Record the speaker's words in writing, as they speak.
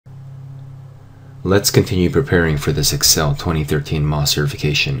Let's continue preparing for this Excel 2013 MOS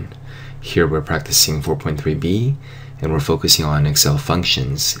certification. Here we're practicing 4.3b and we're focusing on Excel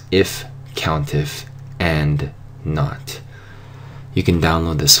functions if, COUNTIF, and not. You can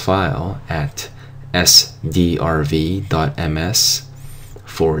download this file at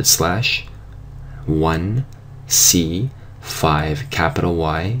sdrv.ms/1c5 capital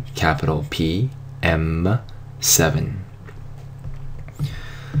Y capital P M7.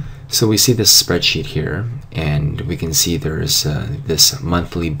 So we see this spreadsheet here, and we can see there's this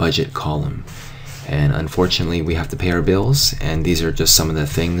monthly budget column, and unfortunately we have to pay our bills, and these are just some of the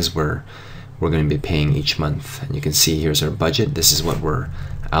things we're going to be paying each month. And you can see here's our budget. This is what we're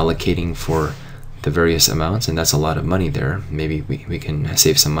allocating for the various amounts, and that's a lot of money there. Maybe we can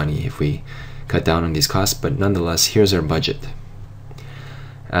save some money if we cut down on these costs, but nonetheless, here's our budget.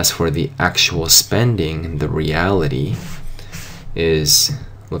 As for the actual spending, the reality is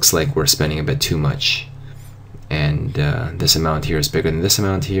looks like we're spending a bit too much, and this amount here is bigger than this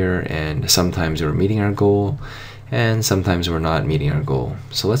amount here, and sometimes we're meeting our goal and sometimes we're not meeting our goal.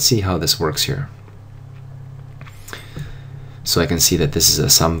 So let's see how this works here. So I can see that this is a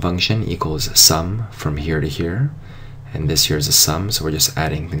sum function, equals sum from here to here, and this here is a sum, so we're just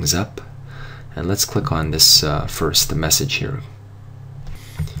adding things up. And let's click on this first message here.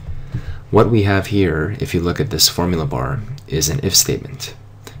 What we have here, if you look at this formula bar, is an if statement.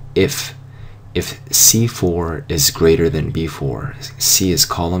 If C4 is greater than B4, C is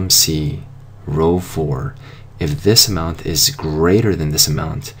column C, row 4, if this amount is greater than this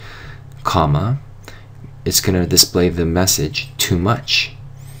amount, comma, it's going to display the message too much,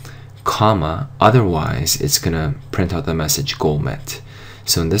 comma, otherwise it's going to print out the message goal met.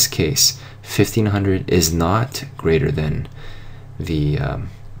 So in this case, 1500 is not greater than the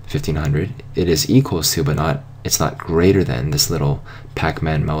 1500. It is equals to, but not, it's not greater than. This little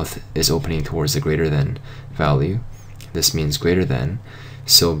Pac-Man mouth is opening towards the greater than value. This means greater than.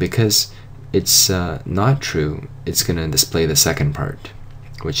 So because it's not true, it's going to display the second part,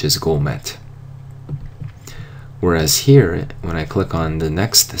 which is goal met. Whereas here, when I click on the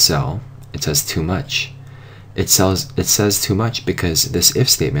next cell, it says too much. It says too much because this if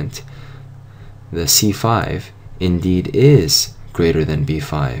statement, the C5, indeed is greater than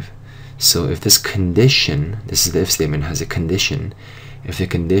B5. So if this condition, this is the if statement, has a condition, if the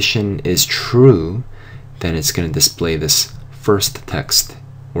condition is true, then it's going to display this first text,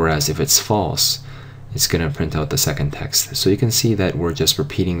 whereas if it's false, it's going to print out the second text. So you can see that we're just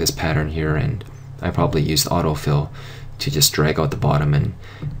repeating this pattern here, and I probably used autofill to just drag out the bottom, and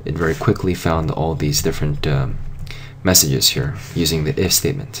it very quickly found all these different messages here using the if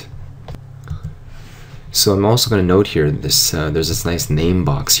statement. So I'm also going to note here this there's this nice name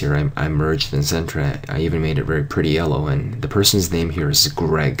box here. I merged in center. I even made it very pretty yellow, and the person's name here is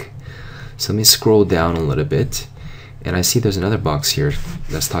Greg. So let me scroll down a little bit, and I see there's another box here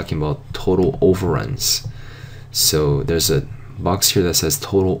that's talking about total overruns. So there's a box here that says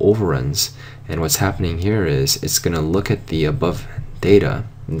total overruns, and what's happening here is it's going to look at the above data,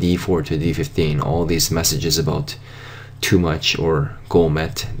 D4 to D15, all these messages about too much or goal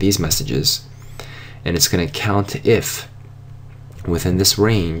met, these messages, and it's going to count if within this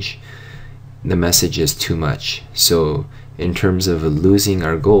range the message is too much. So in terms of losing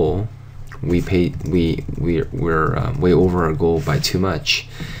our goal, we're way over our goal by too much.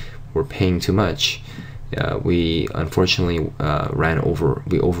 We're paying too much. We unfortunately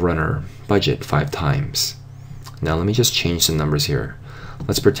overrun our budget 5 times. Now let me just change some numbers here.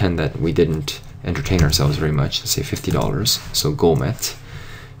 Let's pretend that we didn't entertain ourselves very much. Let's say $50. So goal met.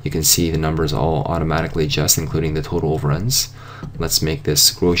 You can see the numbers all automatically adjust, including the total overruns. Let's make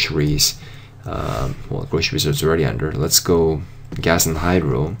this groceries. Well, groceries is already under. Let's go gas and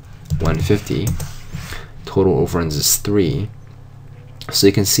hydro, 150. Total overruns is 3. So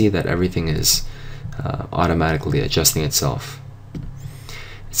you can see that everything is automatically adjusting itself. It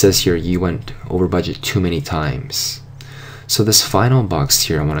says here you went over budget too many times. So this final box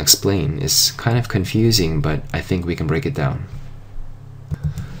here I want to explain is kind of confusing, but I think we can break it down.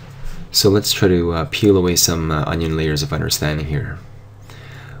 So let's try to peel away some onion layers of understanding here.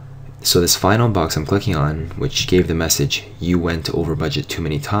 So this final box I'm clicking on, which gave the message you went over budget too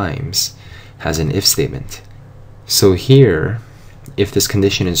many times, has an if statement. So here, if this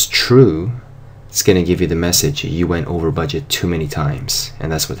condition is true, it's going to give you the message you went over budget too many times,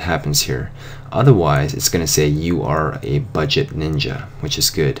 and that's what happens here. Otherwise, it's going to say you are a budget ninja, which is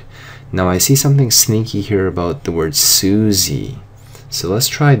good. Now I see something sneaky here about the word Susie. So let's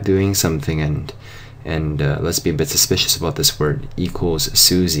try doing something and let's be a bit suspicious about this word equals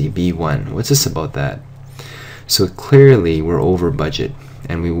Susie B1. What's this about that? So clearly we're over budget,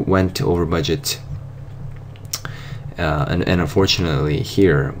 and we went over budget and unfortunately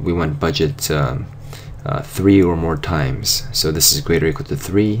here we want budget 3 or more times. So this is greater or equal to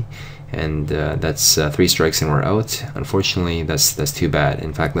 3, and that's 3 strikes and we're out. Unfortunately, that's too bad.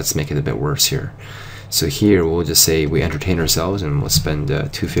 In fact, let's make it a bit worse here. So here we'll just say we entertain ourselves and we'll spend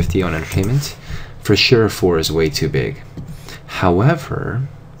 $250 on entertainment. For sure, 4 is way too big. However,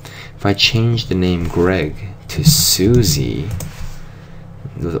 if I change the name Greg to Susie,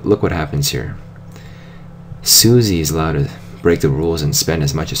 look what happens here. Susie is allowed to break the rules and spend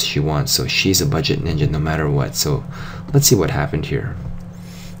as much as she wants, so she's a budget ninja no matter what. So let's see what happened here.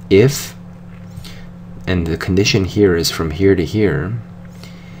 If, and the condition here is from here to here,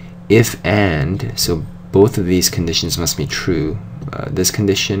 if and, so both of these conditions must be true. This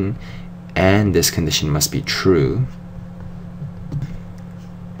condition and this condition must be true.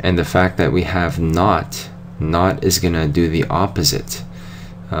 And the fact that we have not is going to do the opposite.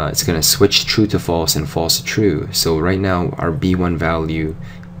 It's going to switch true to false and false to true. So right now our B1 value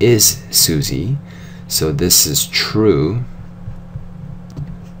is Susie. So this is true.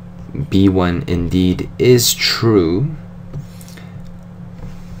 B1 indeed is true.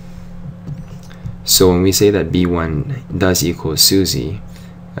 So when we say that B1 does equal Susie,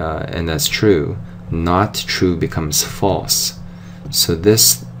 and that's true, not true becomes false. So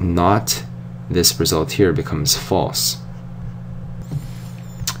this result here becomes false.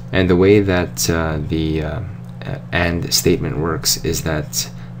 And the way that the AND statement works is that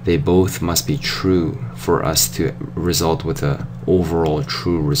they both must be true for us to result with an overall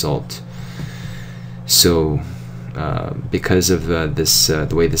true result. So because of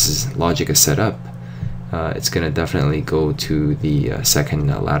the way this logic is set up, it's going to definitely go to the second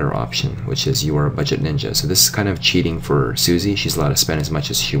latter option, which is you are a budget ninja. So this is kind of cheating for Susie. She's allowed to spend as much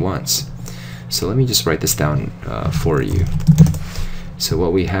as she wants. So let me just write this down for you. So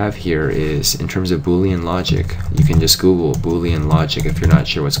what we have here is, in terms of Boolean logic, you can just Google Boolean logic if you're not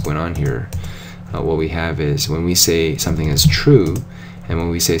sure what's going on here. What we have is, when we say something is true and when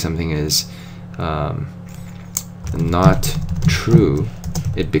we say something is not true,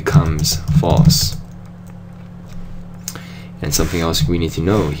 it becomes false. And something else we need to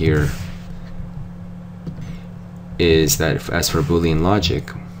know here is that as for Boolean logic,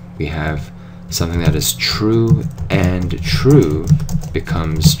 we have something that is true and true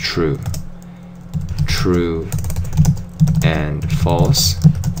becomes true. True and false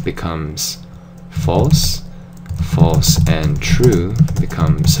becomes false. False and true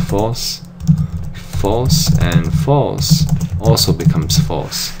becomes false. False and false also becomes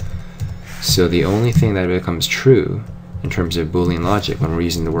false. So the only thing that becomes true in terms of Boolean logic when we're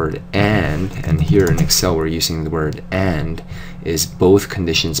using the word and here in Excel we're using the word and, is both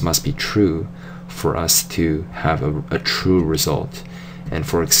conditions must be true for us to have a true result. And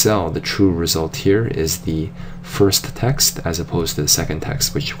for Excel, the true result here is the first text as opposed to the second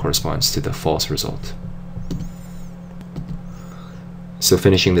text, which corresponds to the false result. So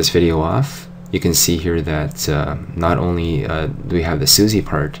finishing this video off, you can see here that not only do we have the Susie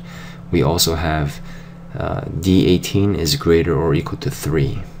part, we also have D18 is greater or equal to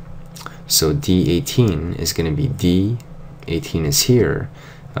 3. So D18 is going to be D18 is here.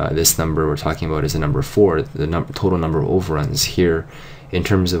 This number we're talking about is the number 4, the total number of overruns here. In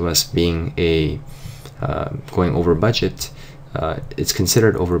terms of us being going over budget, it's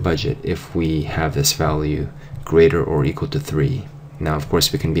considered over budget if we have this value greater or equal to 3. Now, of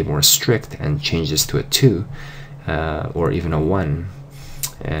course, we can be more strict and change this to a 2 or even a 1,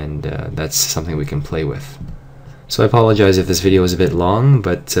 and that's something we can play with. So I apologize if this video is a bit long,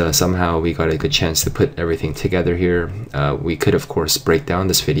 but somehow we got a good chance to put everything together here. We could, of course, break down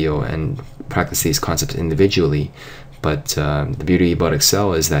this video and practice these concepts individually, but the beauty about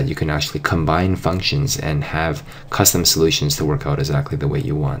Excel is that you can actually combine functions and have custom solutions to work out exactly the way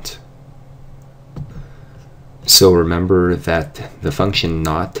you want. So remember that the function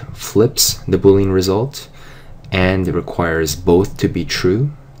not flips the Boolean result, and it requires both to be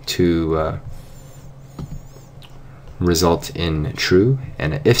true to result in true,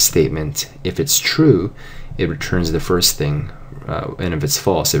 and an if statement, if it's true, it returns the first thing, and if it's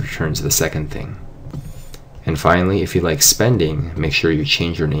false, it returns the second thing. And finally, if you like spending, make sure you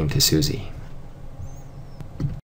change your name to Susie.